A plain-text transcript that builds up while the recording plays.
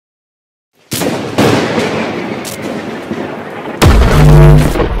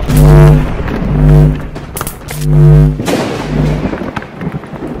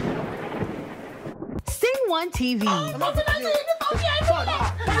TV.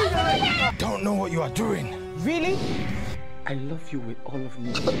 Don't know what you are doing. Really? I love you with all of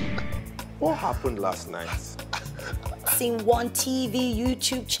me. What happened last night? Scene1 TV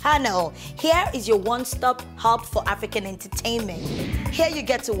YouTube channel. Here is your one-stop hub for African entertainment. Here you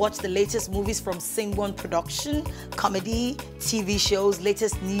get to watch the latest movies from Scene1 production, comedy, TV shows,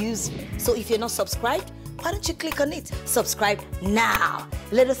 latest news. So if you're not subscribed, why don't you click on it? Subscribe now.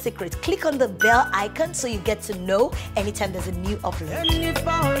 Little secret, click on the bell icon so you get to know anytime there's a new upload.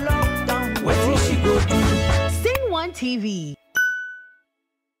 Scene1 TV.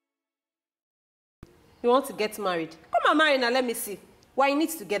 You want to get married? Come and marry now, let me see. Why you need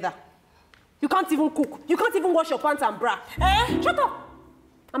together? You can't even cook. You can't even wash your pants and bra. Eh? Shut up!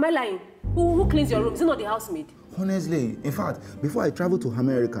 Am I lying? Who cleans your room? Is it not the housemaid? Honestly, in fact, before I travel to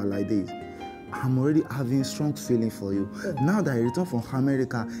America like this, I'm already having strong feeling for you. Now that I return from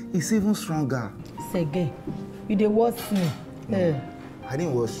America, it's even stronger. Sege, you dey watch me. I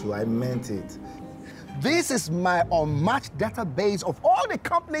didn't watch you, I meant it. This is my unmatched database of all the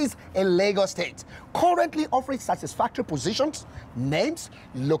companies in Lagos State, currently offering satisfactory positions, names,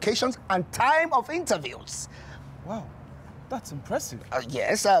 locations, and time of interviews. Wow, that's impressive.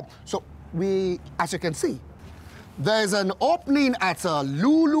 Yes, so as you can see, there's an opening at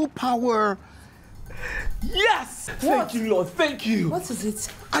Lulu Power. Yes! Thank you, Lord, thank you. What is it?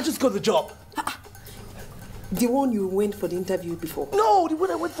 I just got the job. The one you went for the interview before? No, the one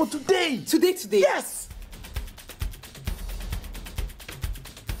I went for today. Today? Yes!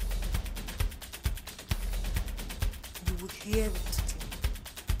 You will hear it today.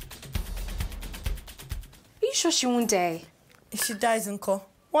 Are you sure she won't die? If she dies, Uncle,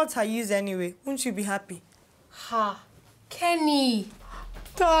 what's her use anyway? Won't you be happy? Ha! Kenny!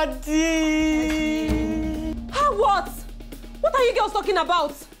 Daddy! Ha, what? What are you girls talking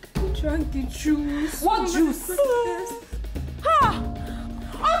about? We drank the juice. What juice? Ha!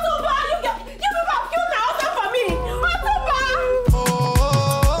 Otuba, you people have killed my husband for me! Otuba!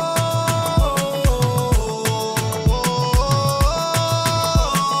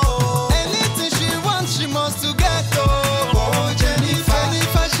 Anything she wants, she must to get. Oh, Jennifer,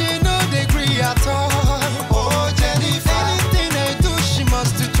 she no degree at all. Oh, Jennifer, anything I do, she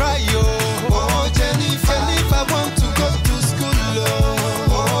must to try. Oh, Jennifer, if I want to go to school.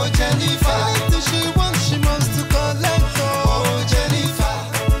 Oh, Jennifer, anything she wants, she must to collect. Oh, Jennifer.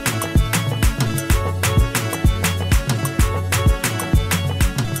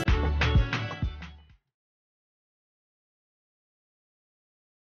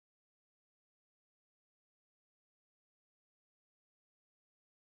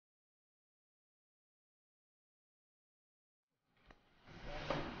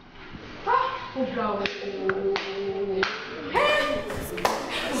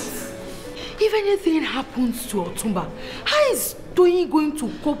 If anything happens to Otumba, how is Toyin going to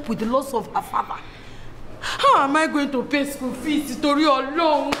cope with the loss of her father? How am I going to pay school fees? Torí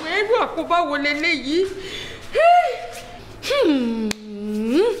Ọlọ́run, ẹrú àkóbá wo leléyìí?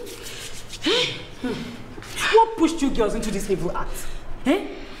 What pushed you girls into this evil act? Eh?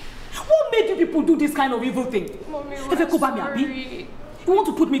 What made you people do this kind of evil thing? Mommy, you want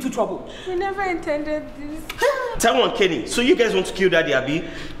to put me into trouble? We never intended this. Tell one, Kenny. So you guys want to kill Daddy, Abi?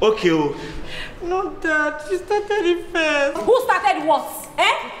 Okay. No, Dad. She started it first. Who started what?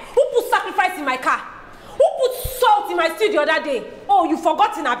 Eh? Who put sacrifice in my car? Who put salt in my stew the other day? Oh, you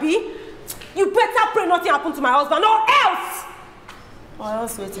forgotten, Abi? You better pray nothing happen to my husband, or else! Or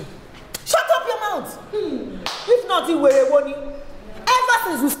else waiting. Shut up your mouth! If not, you were a warning. Ever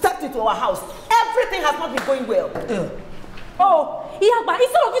since we stepped into our house, everything has not been going well. Oh, Iyagba,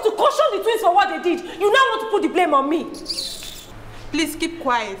 instead of you to caution the twins for what they did, you now want to put the blame on me. Please keep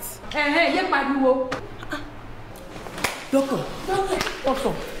quiet. Hey, Iyagba. Doctor.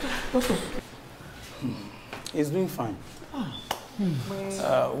 He's doing fine.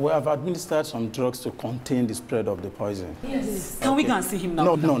 We have administered some drugs to contain the spread of the poison. Yes. Can we go and see him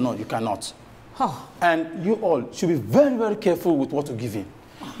now? No, you cannot. And you all should be very, very careful with what you give him.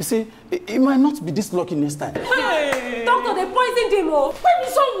 You see, it might not be this lucky next time. Hey. Doctor, they poisoned him.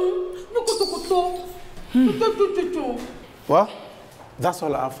 Well, that's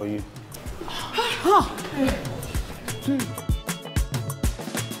all I have for you.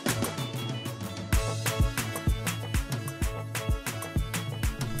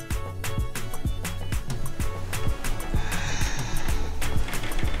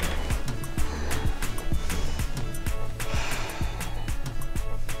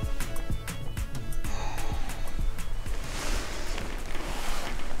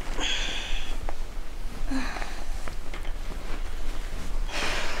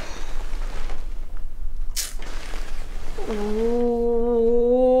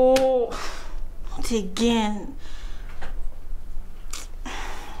 Not again.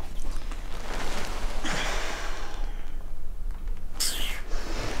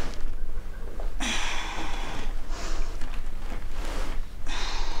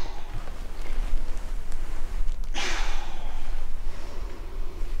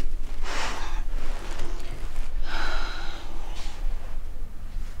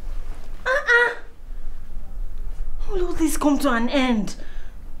 Will this come to an end?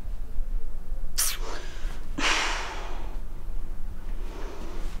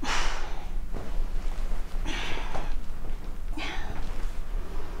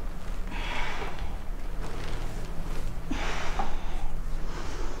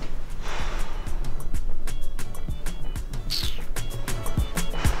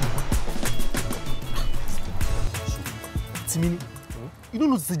 Timini, you don't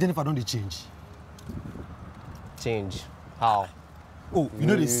know to say Jennifer don't change. Change? How? Oh, you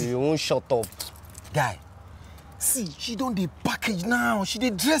know they see. You won't shut up. Guy, see, she don't dey package now. She dey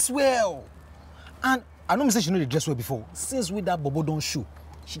dress well. And I know me say she know dey dress well before. Since with that bobo don't show,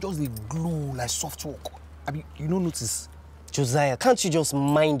 she just dey glow like soft work. I mean, you don't notice. Josiah, can't you just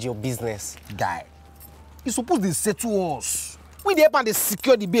mind your business? Guy, you supposed to settle us. We dey help and they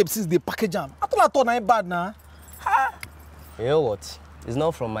secure the babe since they package them. I thought ain't bad now. You know what? It's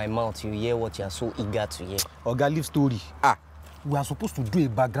not from my mouth you hear what you are so eager to hear. Oga, leave story. We are supposed to do a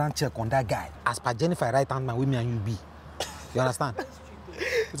background check on that guy. As per Jennifer right hand man with me and you be. You understand?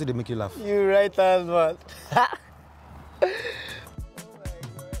 What did they make you laugh? You right hand man.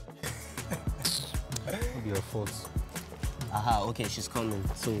 Maybe your fault. Aha, okay, she's coming.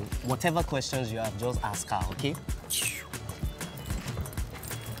 So whatever questions you have, just ask her, okay?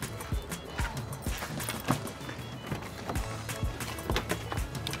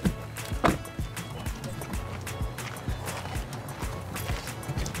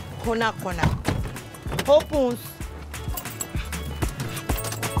 Corner. Opens.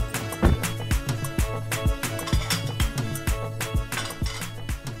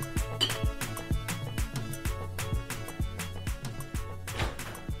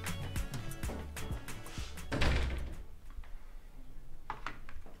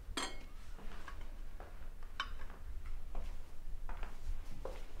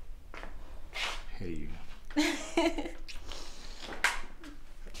 Hey.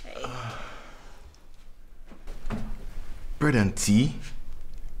 Bread and tea?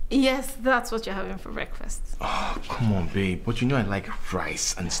 Yes, that's what you're having for breakfast. Oh, come on, babe. But you know I like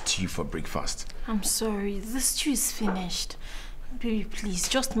rice and stew for breakfast. I'm sorry, the stew is finished. Baby, please,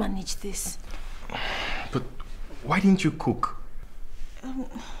 just manage this. But why didn't you cook?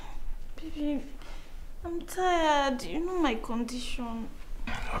 Baby, I'm tired. You know my condition.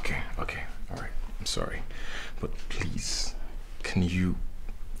 Okay, all right. I'm sorry. But please, can you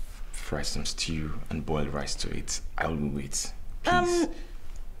fry some stew and boil rice to it? I will wait. Please.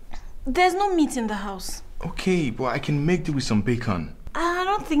 There's no meat in the house. Okay, but I can make do with some bacon. I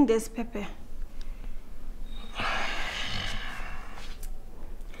don't think there's pepper.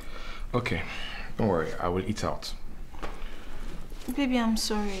 Okay, don't worry. I will eat out. Baby, I'm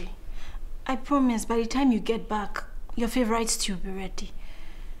sorry. I promise by the time you get back, your favorite stew will be ready.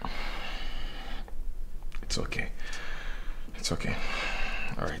 It's okay. It's okay.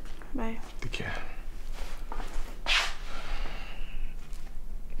 All right. Bye. Take care.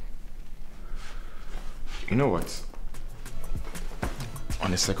 You know what?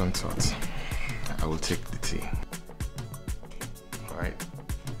 On a second thought, I will take the tea. All right?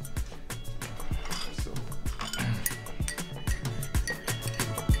 So.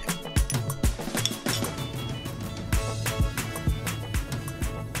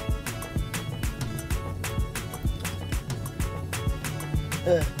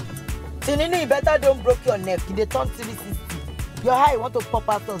 Tinini, you better don't break your neck. You dey turn 360. Your eye want to pop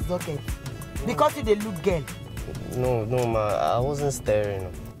out of socket. Because you dey look girl. No, ma, I wasn't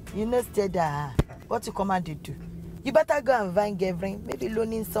staring. You know stare that. What you command you to? You better go and find girlfriend. Maybe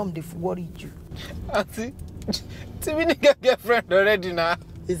loaning some they worry you. Auntie, Timini get girlfriend already now.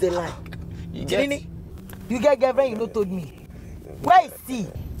 It's a lie. Tinini, you get girlfriend, you no told me. Where is he?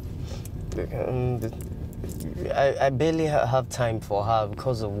 I barely have time for her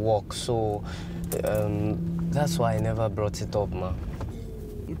because of work, so that's why I never brought it up, ma.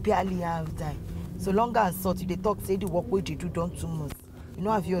 You barely have time. So long as sort you they talk say the work what you do don't too much. You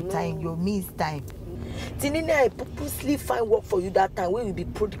don't have your time, your means time. Tinini, I purposely find work for you that time when you be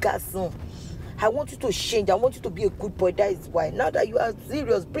prodigal son. I want you to change. I want you to be a good boy. That is why. Now that you are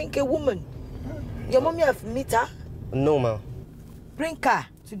serious, bring a woman. Your mommy have met her? No, ma. Bring her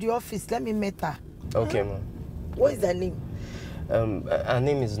to the office. Let me meet her. Okay, ma. What is her name? Her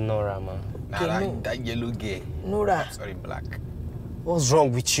name is Nora, man. Nah, that yellow girl. Nora. Sorry, black. What's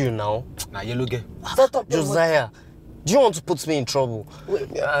wrong with you now? Nah, yellow girl. Josiah, do you want to put me in trouble?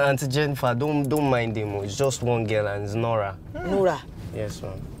 Auntie Jennifer, don't mind him. It's just one girl and it's Nora. Nora? Yes,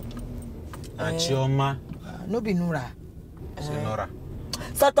 ma'am. And Chioma? No be Nora. Say Nora.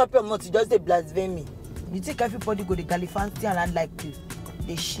 Shut up your mouth, you just dey blaspheme me. You think everybody go to Galifancy around like this?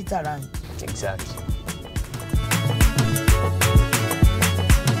 They shit around. Exactly.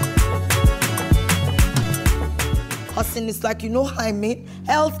 Hussein, it's like, you know how I mean?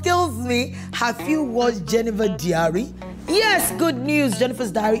 Health kills me. Have you watched Jenifasdiary? Yes, good news.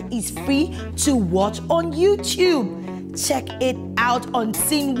 Jenifasdiary is free to watch on YouTube. Check it out on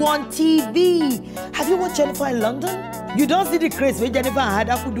Scene 1 TV. Have you watched Jenifa in London? You don't see the craze where Jenifa and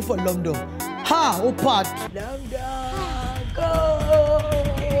Hada could do for London. Ha, oh part. London, go.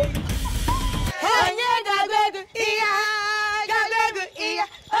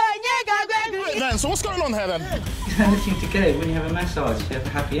 Man, so what's going on here then? Anything to go when you have a massage, you have a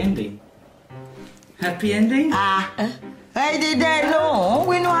happy ending. Happy ending? I didn't know.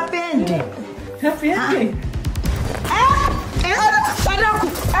 We know happy ending. Happy ending?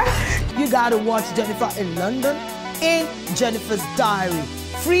 You gotta watch Jenifa in London in Jenifasdiary.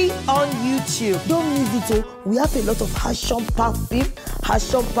 Free on YouTube. Don't miss it. We have a lot of action-packed film,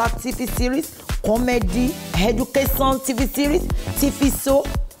 action-packed TV series, comedy, education TV series, TV show.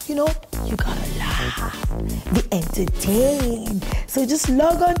 You know, you gotta laugh, be entertained. So just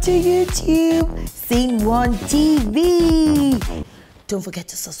log on to YouTube, Scene 1 TV. Don't forget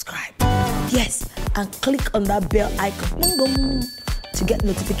to subscribe. Yes, and click on that bell icon to get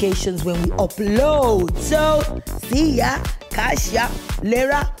notifications when we upload. So, see ya, catch ya,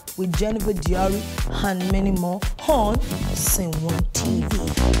 later with Jenifasdiary and many more on Scene 1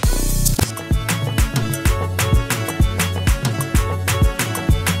 TV.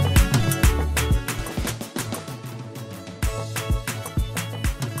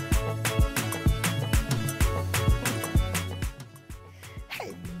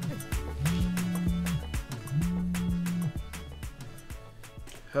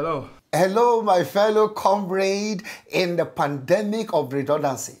 Hello. Hello, my fellow comrade in the pandemic of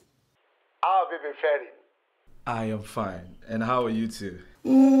redundancy. How have you been faring? I am fine. And how are you two?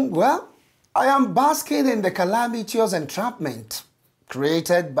 Well, I am basking in the calamitous entrapment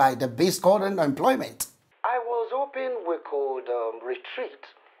created by the beast called unemployment. I was hoping we could retreat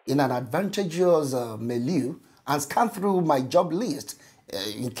in an advantageous milieu and scan through my job list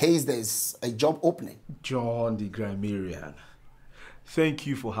in case there's a job opening. John the grammarian. Thank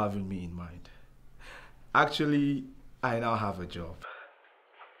you for having me in mind. Actually, I now have a job.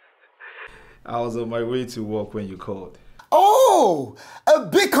 I was on my way to work when you called. Oh, a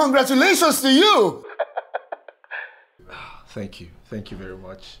big congratulations to you. Thank you. Thank you very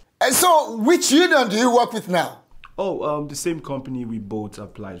much. And so, which union do you work with now? Oh, the same company we both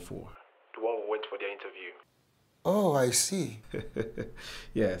applied for. The one who went for their interview. Oh, I see.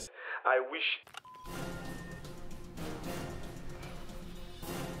 Yes. I wish...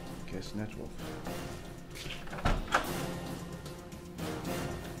 Guess network.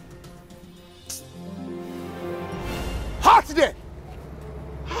 Hot there!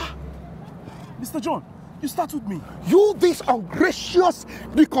 Mr. John, you start with me. You, this ungracious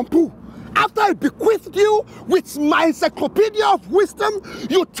nincompoop. After I bequeathed you with my encyclopedia of wisdom,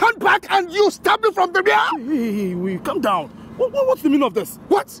 you turn back and you stab me from the rear? Hey, calm down. What's the meaning of this?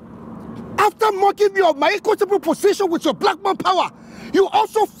 What? After mocking me of my equitable position with your black man power, you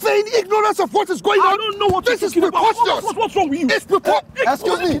also feign ignorance of what is going on? I don't know what this is preposterous. What's wrong with you? It's preposterous.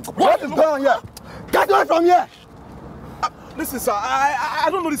 Excuse me. What is going on here? Get away from here. Listen, sir, I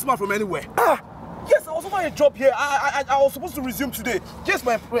don't know this man from anywhere. Yes, I was offered a job here. I was supposed to resume today. Here's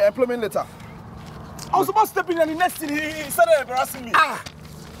my employment letter. I was about to step in and the next thing he started embarrassing me.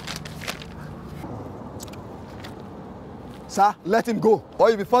 Sir, let him go, or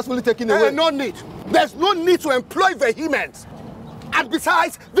you'll be forcefully taken away. No need. There's no need to employ vehemence. And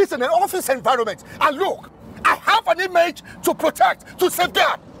besides, this is an office environment. And look, I have an image to protect, to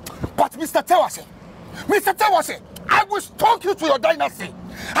safeguard. But Mr. Tewase, I will stalk you to your dynasty.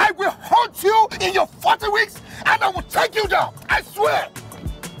 I will haunt you in your 40 weeks, and I will take you down. I swear.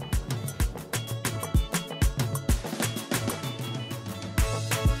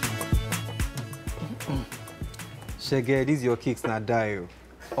 Shege, these your kicks not die.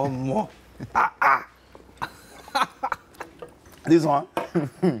 Oh, more. This one?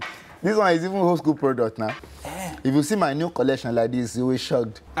 This one is even whole school product now. If you see my new collection like this, you will be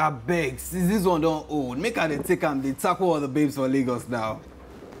shocked. I beg, since this one don't old, make her they take and they tackle all the babes for Lagos now.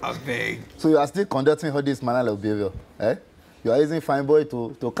 I beg. So you are still conducting all this manner of behavior, eh? You are using fine boy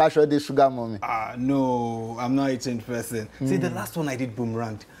to catch all this sugar mommy. No, I'm not a changed person. See, the last one I did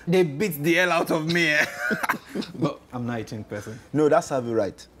boomerang. They beat the hell out of me. But I'm not a changed person. No, that's serve you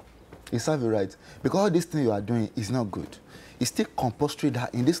right. It serve you right. Because all this thing you are doing is not good. It's still compulsory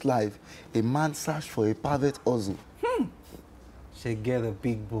that in this life, a man search for a private hustle. She get a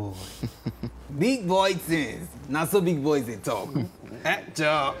big boy. Big boy things. Not so big boys they talk.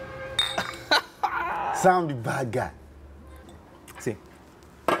 Joe. Sound the bad guy. See,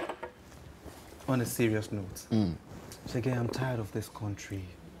 on a serious note, Shege, I'm tired of this country.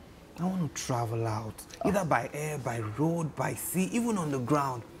 I want to travel out, either by air, by road, by sea, even on the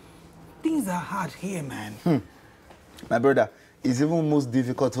ground. Things are hard here, man. My brother, it's even most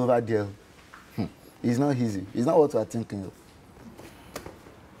difficult over there. It's not easy. It's not what we are thinking of.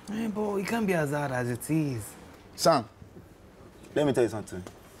 Hey, boy, it can't be as hard as it is. Sam, let me tell you something.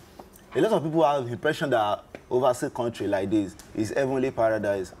 A lot of people have the impression that overseas country like this is heavenly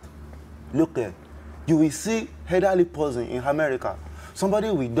paradise. Look here, you will see elderly person in America. Somebody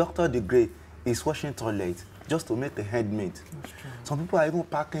with doctor degree is washing toilet just to make the head meet. Some people are even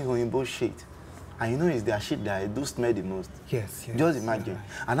packing rainbow shit. And you know it's their shit that I do smell the most. Yes. Just imagine.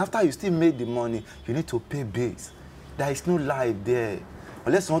 And after you still made the money, you need to pay bills. There is no life there.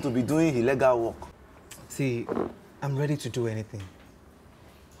 Unless you want to be doing illegal work. See, I'm ready to do anything.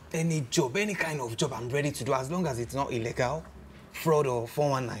 Any job, any kind of job, I'm ready to do as long as it's not illegal, fraud or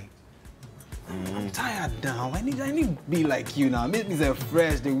 419. I'm tired now. I need to be like you now. Make me so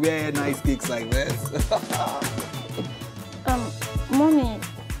fresh. They wear nice cakes like this. Mommy,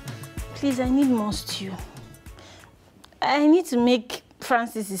 please, I need more stew. I need to make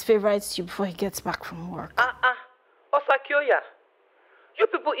Francis his favorite stew before he gets back from work. Osakioya, you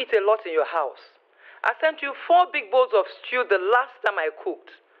people eat a lot in your house. I sent you 4 big bowls of stew the last time I cooked.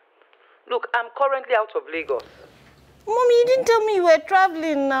 Look, I'm currently out of Lagos. Mommy, you didn't tell me you were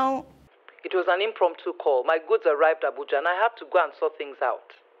traveling now. It was an impromptu call. My goods arrived at Abuja and I had to go and sort things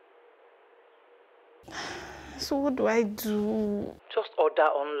out. So what do I do? Just order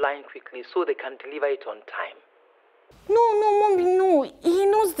online quickly so they can deliver it on time. No, Mommy, no. He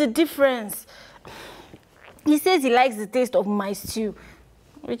knows the difference. He says he likes the taste of my stew,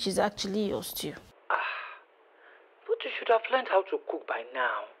 which is actually your stew. But you should have learned how to cook by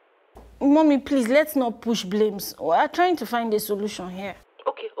now. Mommy, please, let's not push blames. We are trying to find a solution here.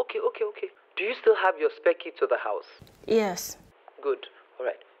 Okay. Do you still have your spare key to the house? Yes. Good. All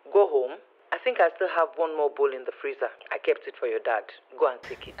right. Go home. I think I still have 1 more bowl in the freezer. I kept it for your dad. Go and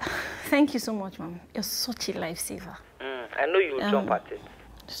take it. Thank you so much, Mom. You're such a lifesaver. I know you'll jump at it.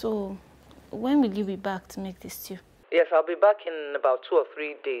 So, when will you be back to make this stew? Yes, I'll be back in about 2 or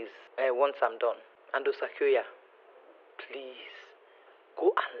 3 days once I'm done. And Osakioya, please, go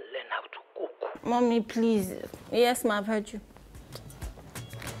and learn how to cook. Mommy, please. Yes, Ma, I've heard you.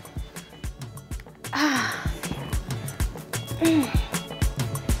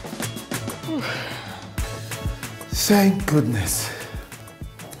 Thank goodness.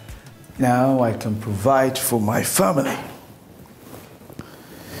 Now I can provide for my family.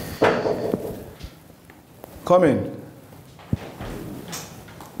 Come in.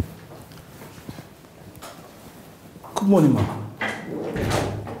 Good morning, Mama.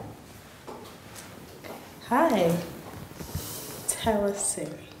 Hi. Tell us, Sarah.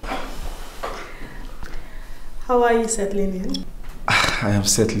 How are you settling in? I am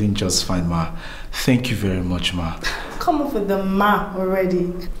settling just fine, Ma. Thank you very much, Ma. Come up with the ma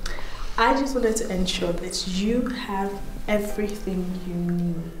already. I just wanted to ensure that you have everything you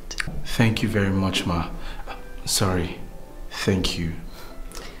need. Thank you very much, Ma. Sorry. Thank you.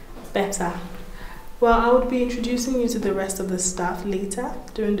 Better. Well, I would be introducing you to the rest of the staff later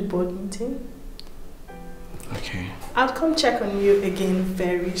during the board meeting. Okay. I'll come check on you again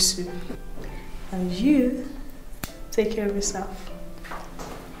very soon. And you, take care of yourself.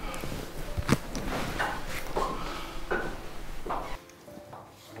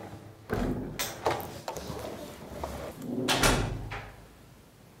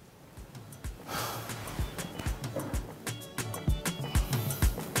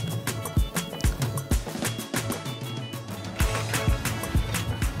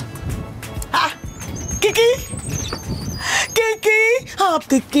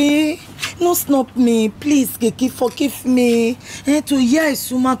 Kiki, no snap me. Please, Kiki, forgive me. To hear a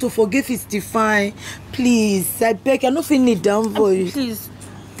woman to forgive is divine. Please, I beg, I don't feel need down voice. Please.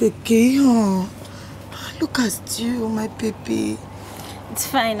 Kiki, look at you, my baby. It's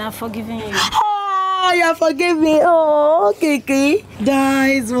fine, I've forgiven you. Oh, you forgive me. Oh, Kiki.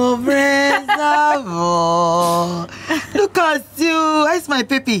 Dies for friends. Look at you. Where's my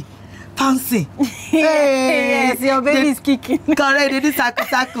baby? Pouncing. Yes, your baby is kicking. Correct, it is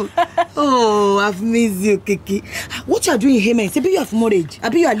saku. Oh, I've missed you, Kiki. What you are doing here, man? Say, you have marriage. I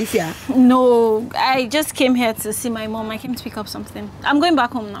bet you are Alicia. No, I just came here to see my mom. I came to pick up something. I'm going back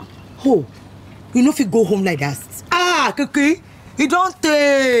home now. Oh, you know if you go home like that. Ah, Kiki, you don't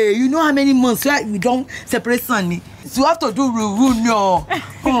you know how many months we don't separate son. So you have to do rule no.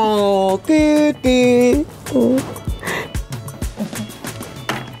 Oh, Kiki. Oh.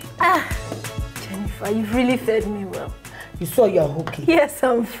 Jennifer, you've really fed me well. You saw you're okay. Yes,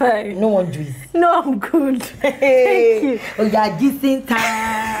 I'm fine. No one drinks. No, I'm good. Thank you. Oh, you are decent time.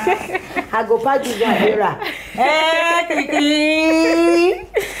 I go back to Zahira. Hey, Kiki.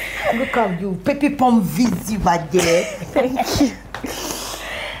 Look at you. Pepe Pom busy back there. Thank you.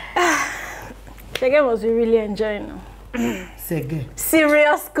 Sege must be really enjoying now. Sege.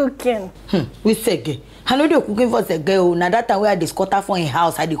 Serious cooking. We Sege. I know they're cooking for Sege. Now that time we had the squatter for in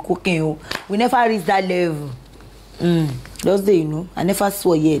house, I the cooking. We never reached that level. Those days, you know, I never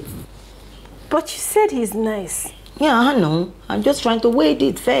saw yet. But you said he's nice. Yeah, I know. I'm just trying to wait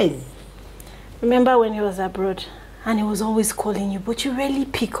it first. Remember when he was abroad and he was always calling you, but you rarely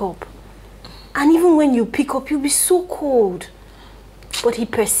pick up. And even when you pick up, you'll be so cold. But he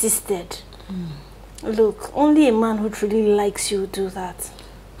persisted. Look, only a man who truly likes you do that.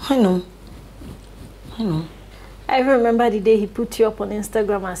 I know. I remember the day he put you up on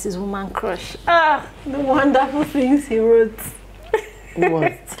Instagram as his woman crush. Ah, the wonderful things he wrote.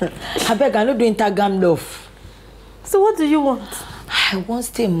 What? I beg, I'm not doing Instagram love. So what do you want? I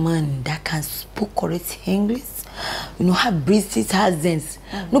want a man that can speak correct English. You know, have British accents.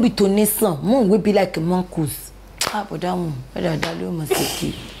 No be Tonessa. Mom will be like a mongoose. Ah, but that one,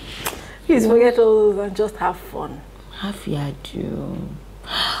 please forget all those and just have fun. Have you do?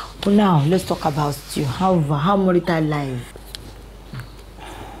 But now, let's talk about you. How marital life?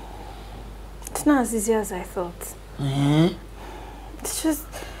 It's not as easy as I thought. It's just...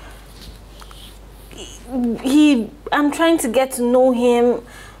 I'm trying to get to know him.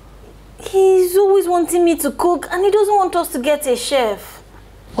 He's always wanting me to cook and he doesn't want us to get a chef.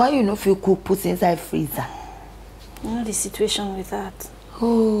 Why you not feel cook put inside freezer? You know the situation with that.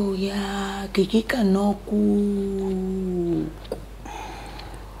 Oh, yeah. Kiki cannot cook.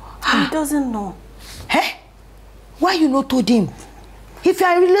 He doesn't know. Hey? Why you not told him? If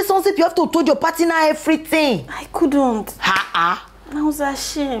you're in a relationship, you have to tell your partner everything. I couldn't. I was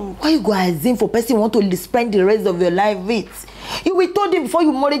ashamed. Why you go assume for person you want to spend the rest of your life with? You will told him before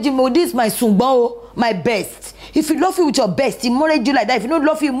you married him, oh, this is my sumba, my best. If you love you with your best, he married you like that. If you don't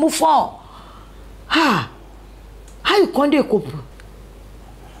love you, move on. How you can't do a couple?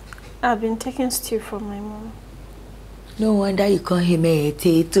 I've been taking stew from my mom. No wonder you call him a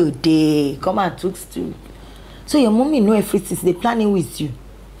today. Come and took stew. So your mommy know everything. They planning with you.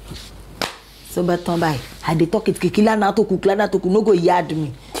 So but by I they talk it kikila na to cook no go yard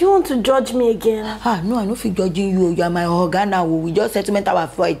me. Do you want to judge me again? No, I no feel judging you. You are my organ now. We just settlement our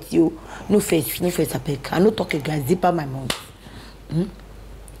fight you. No face, Apek. I no talk again. Zip out my mouth.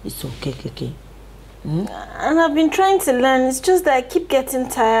 It's okay, Kiki. And I've been trying to learn. It's just that I keep getting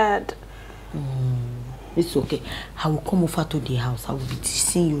tired. It's okay. I will come over to the house. I will be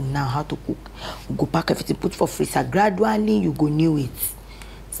teaching you now how to cook. We'll go pack everything, put for freezer. Gradually, you go know it.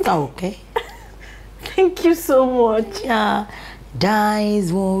 Is that okay? Thank you so much. Yeah.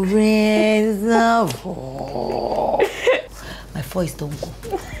 Dies will raise up. My voice don't go.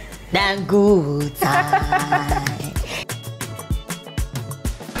 That good time.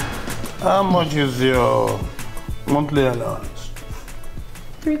 How much is your monthly allowance?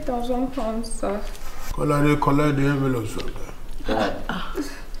 3,000 pounds, sir. Collect the envelopes from there.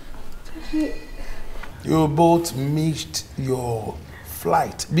 You both missed your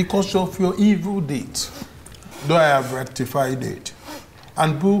flight because of your evil date. Though I have rectified it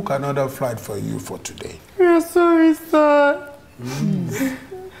and book another flight for you for today. We are sorry, sir.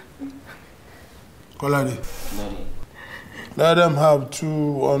 Kolade, let them have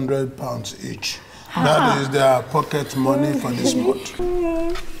 200 pounds each. That is their pocket money for this month.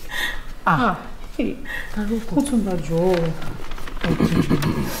 Hey, put on that jaw.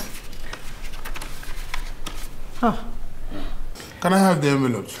 Can I have the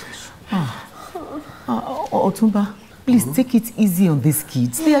envelopes, please? Otumba, please take it easy on these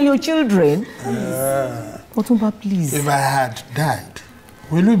kids. They are your children. Otumba, please. If I had died,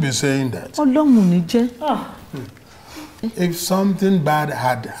 will you be saying that? If something bad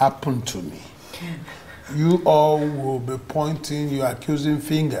had happened to me, you all will be pointing your accusing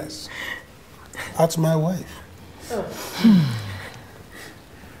fingers at my wife.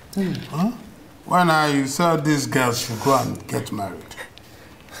 When I said these girls should go and get married,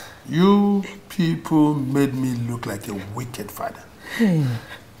 You people made me look like a wicked father.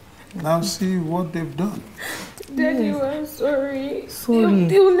 Now see what they've done. Daddy, I'm sorry. Sorry.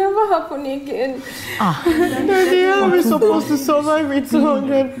 It will never happen again. Daddy, how are we supposed to survive with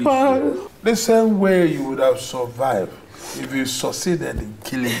 200 pounds? The same way you would have survived if you succeeded in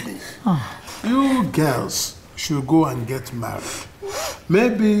killing me. You girls should go and get married.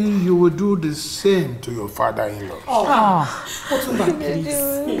 Maybe you will do the same to your father-in-law.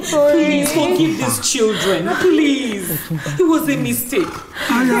 Please. Please forgive these children. Please. It was a mistake.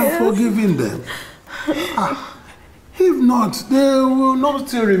 I am forgiving them. If not, they will not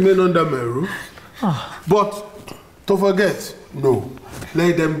still remain under my roof. But to forget, no.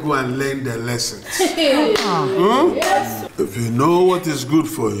 Let them go and learn their lessons. Yes. If you know what is good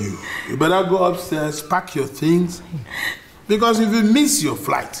for you, you better go upstairs, pack your things. Because if you miss your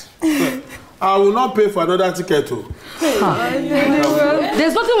flight, I will not pay for another ticket.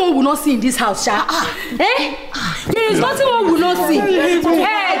 There's nothing one will not see in this house, Sha. Eh? There is nothing one will not see. Hey,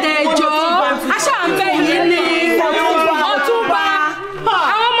 there, Joe. Asha, I'm begging you. Otumba.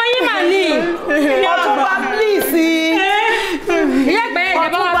 Àwọn ọmọ yín mà ní. Otumba, please.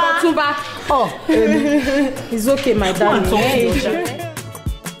 Otumba. Oh, it's okay, my darling.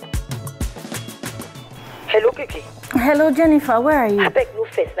 Hello, Kiki. Hello, Jennifer. Where are you? I beg no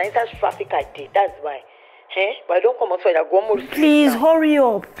first. Now inside traffic I did. That's why. But I don't come outside. I go more. Please, hurry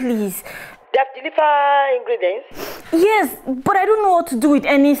up, please. They have delivered ingredients? Yes, but I don't know what to do with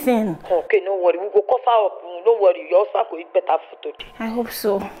anything. Okay, no worry. We'll go cover up. Don't worry. Your husband will eat better food today. I hope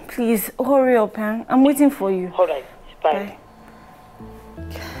so. Please, hurry up, huh? I'm waiting for you. All right. Bye.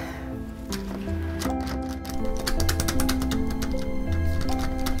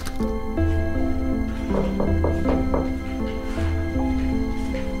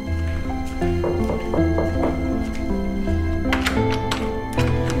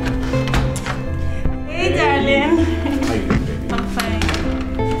 Hey, darling. How you doing, baby? I'm fine.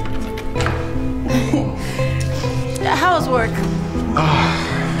 How's work?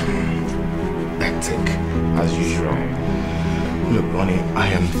 Hectic, as usual. Look, honey, I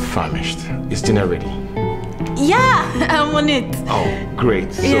am famished. Is dinner ready? Yeah, I'm on it. Oh,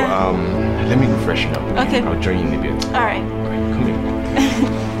 great. So, Yeah. let me go freshen up. Okay. I'll join you in a bit. All right. Come here.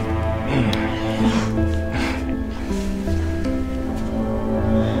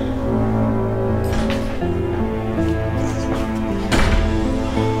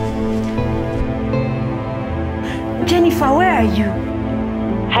 Jennifer, where are you?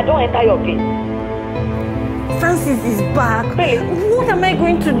 I don't enter your gate. Francis is back. What am I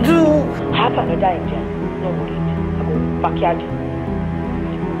going to do? I have another Indian. No worry. I go backyard.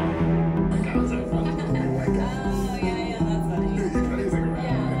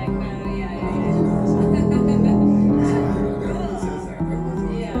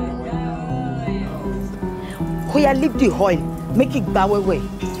 Oya, leave the oil. Make it bow away.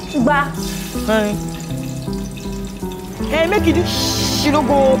 Ba. Hey, make it you don't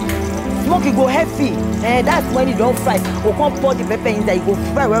go smoke, it go heavy. That's when you don't fry. We can't pour the pepper in there, you go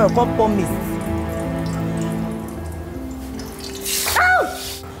fry where we can't pour mist. Ow!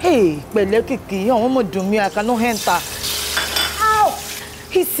 Hey, pẹ̀lẹ́ Kiki, àwọn ọmọ dùn mí, I cannot enter. Ow!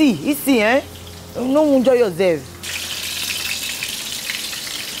 Easy, eh? No enjoy yourself.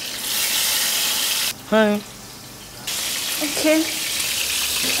 Okay.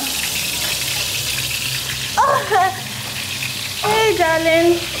 Oh, hey,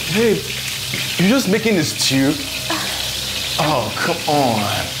 darling. Babe, you're just making this stew? Oh, come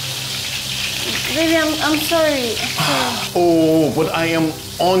on. Baby, I'm sorry. Oh, but I am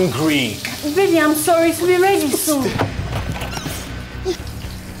hungry. Baby, I'm sorry. It will be ready soon.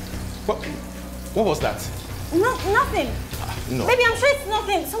 What was that? No, nothing. No. Baby, I'm sure it's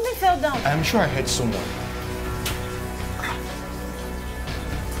nothing. Something fell down. I'm sure I heard someone.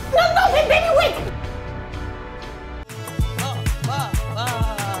 No, baby, wait.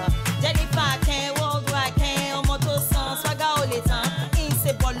 Jennifer can't walk, I can't. Ọmọ tó san, swaga ò lè tán.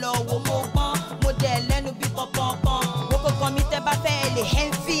 Ìṣe bọ̀lọ̀ wo mo pọ́n. Mo dẹ̀ lẹ́nu bí pọ̀pọ̀pọ̀n. Wo kò kàn mí tẹ́ bá fẹ́ lè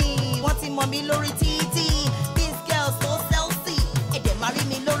hẹ́ńfì. Wọ́n ti mọ̀ mí lórí tí